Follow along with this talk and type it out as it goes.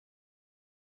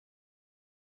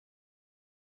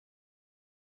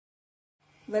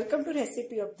Welcome to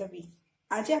recipe of the week.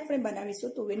 આજે આપણે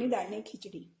બનાવીશું તુવેરની દાળની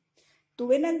ખીચડી.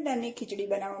 તુવેરના દાળની ખીચડી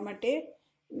બનાવવા માટે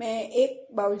મેં 1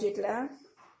 બાઉલ જેટલા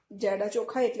જાડા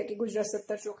ચોખા એટલે કે ગુજરાત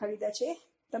 70 ચોખા લીધા છે.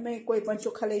 તમે કોઈ પણ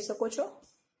ચોખા લઈ શકો છો.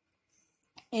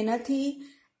 એનાથી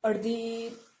અડધી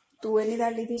તુવેરની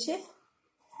દાળ લીધી છે.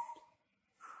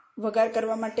 વઘાર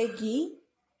કરવા માટે ઘી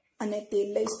અને તેલ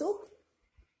લઈશું.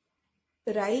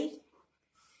 રાઈ,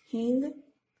 હિંગ,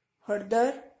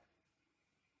 હળદર,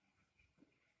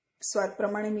 સ્વાદ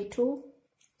પ્રમાણે મીઠું,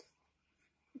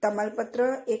 તમાલપત્ર,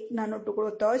 1 નાનો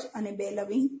ટુકડો તજ અને 2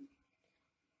 લવિંગ,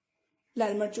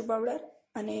 લાલ મરચું પાવડર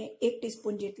અને 1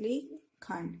 ટીસ્પૂન જેટલી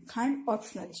ખાંડ. ખાંડ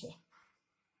ઓપ્શનલ છે.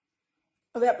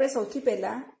 હવે આપણે સૌથી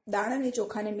પહેલા દાળ અને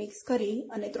ચોખાને મિક્સ કરી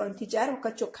અને 3 થી 4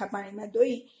 વખત ચોખ્ખા પાણીમાં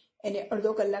ધોઈ એને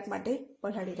અડધો કલાક માટે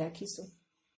પલાળી રાખીશું.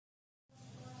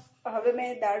 હવે મેં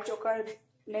દાળ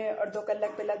ચોખાને અડધો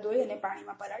કલાક પહેલા ધોઈ અને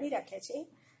પાણીમાં પલાળી રાખ્યા છે.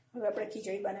 હવે આપણે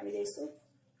ખીચડી બનાવી દઈશું.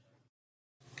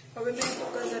 હવે મેં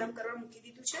કુકર ગરમ કરવા મૂકી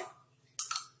દીધું છે.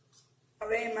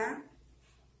 હવે એમાં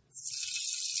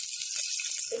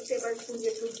 1 ટેબલ સ્પૂન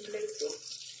જેટલું ઘી લઈશું.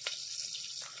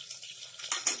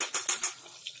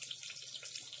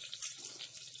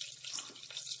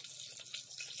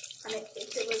 અને 1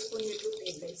 ટેબલ સ્પૂન જેટલું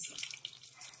તેલ લઈશું.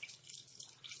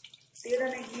 તેલ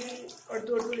અને ઘી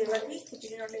અડધું લેવાથી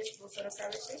ખીચડીનો ટેસ્ટ બહુ સરસ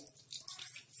આવે છે.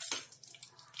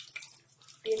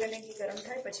 તેલ અને ઘી ગરમ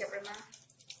થાય પછી આપણે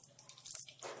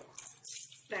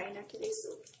રાઈ નાખી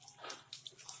દઈશું.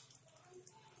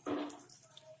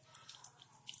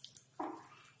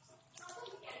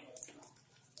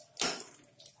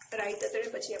 રાઈ તતડે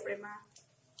પછી આપણે એમાં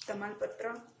તમાલપત્ર,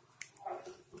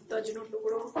 તજનો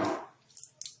ટુકડો,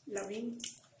 લવિંગ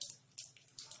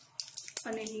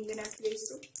અને હિંગ નાખી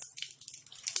દઈશું.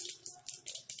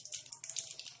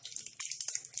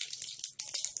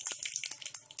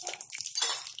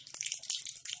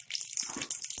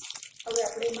 હવે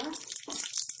આપણે એમાં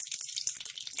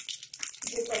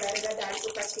જે પલાળેલા દાળ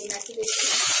ચોખા છે એ નાખી દઈશું.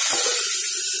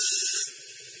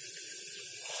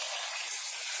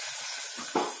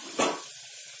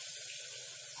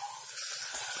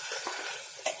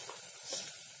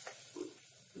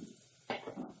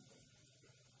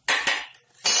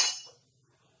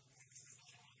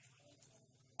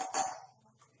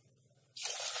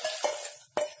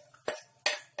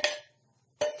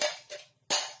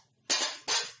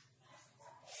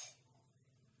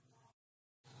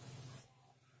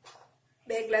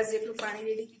 બે ગ્લાસ જેટલું પાણી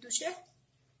રેડી દીધું છે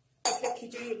એટલે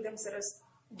ખીચડી એકદમ સરસ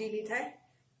ઢીલી થાય.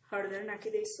 હળદર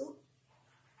નાખી દઈશું.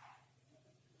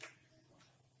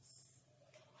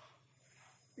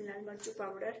 લાલ મરચું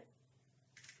પાવડર,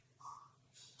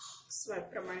 સ્વાદ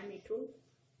પ્રમાણે મીઠું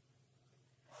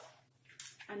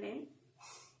અને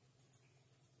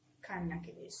ખાંડ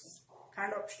નાખી દઈશું.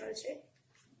 ખાંડ ઓપ્શનલ છે.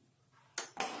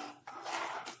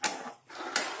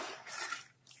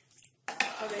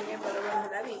 હવે એને બરોબર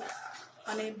હલાવી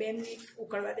અને 2 મિનિટ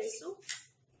ઉકળવા દઈશું.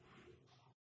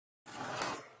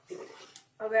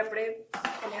 હવે આપણે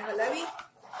એને હલાવી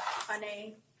અને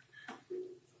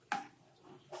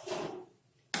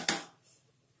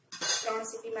 3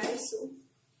 સીટી મારીશું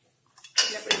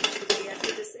એટલે આપણે ખીચડી તૈયાર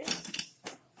થઈ જશે.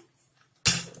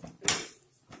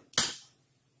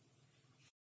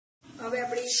 હવે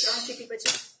આપણી 3 સીટી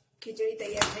પછી ખીચડી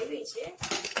તૈયાર થઈ ગઈ છે.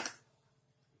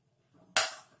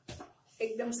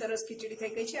 એકદમ સરસ ખીચડી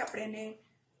થઈ ગઈ છે. આપણે એને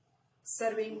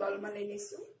સર્વિંગ બાઉલમાં લઈ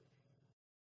લઈશું.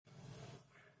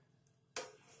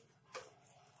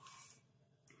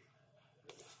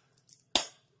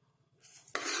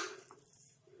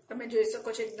 તમે જોઈ શકો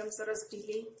છો એકદમ સરસ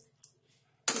ઢીલી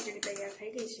ખીચડી તૈયાર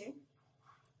થઈ ગઈ છે.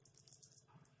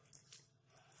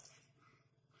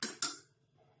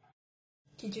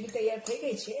 ખીચડી તૈયાર થઈ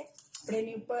ગઈ છે. આપણે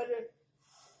એની ઉપર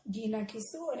ઘી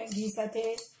નાખીશું અને ઘી સાથે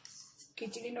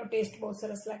ખીચડીનો ટેસ્ટ બહુ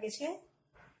સરસ લાગે છે.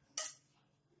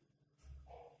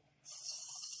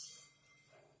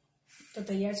 તો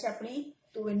તૈયાર છે આપણી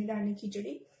તુવેરની દાળની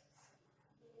ખીચડી.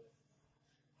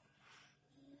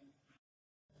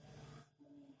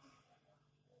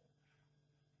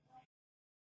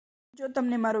 જો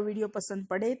તમને મારો વિડીયો પસંદ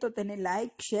પડે તો તેને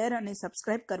લાઈક, શેર અને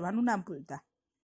સબસ્ક્રાઇબ કરવાનું ના ભૂલતા.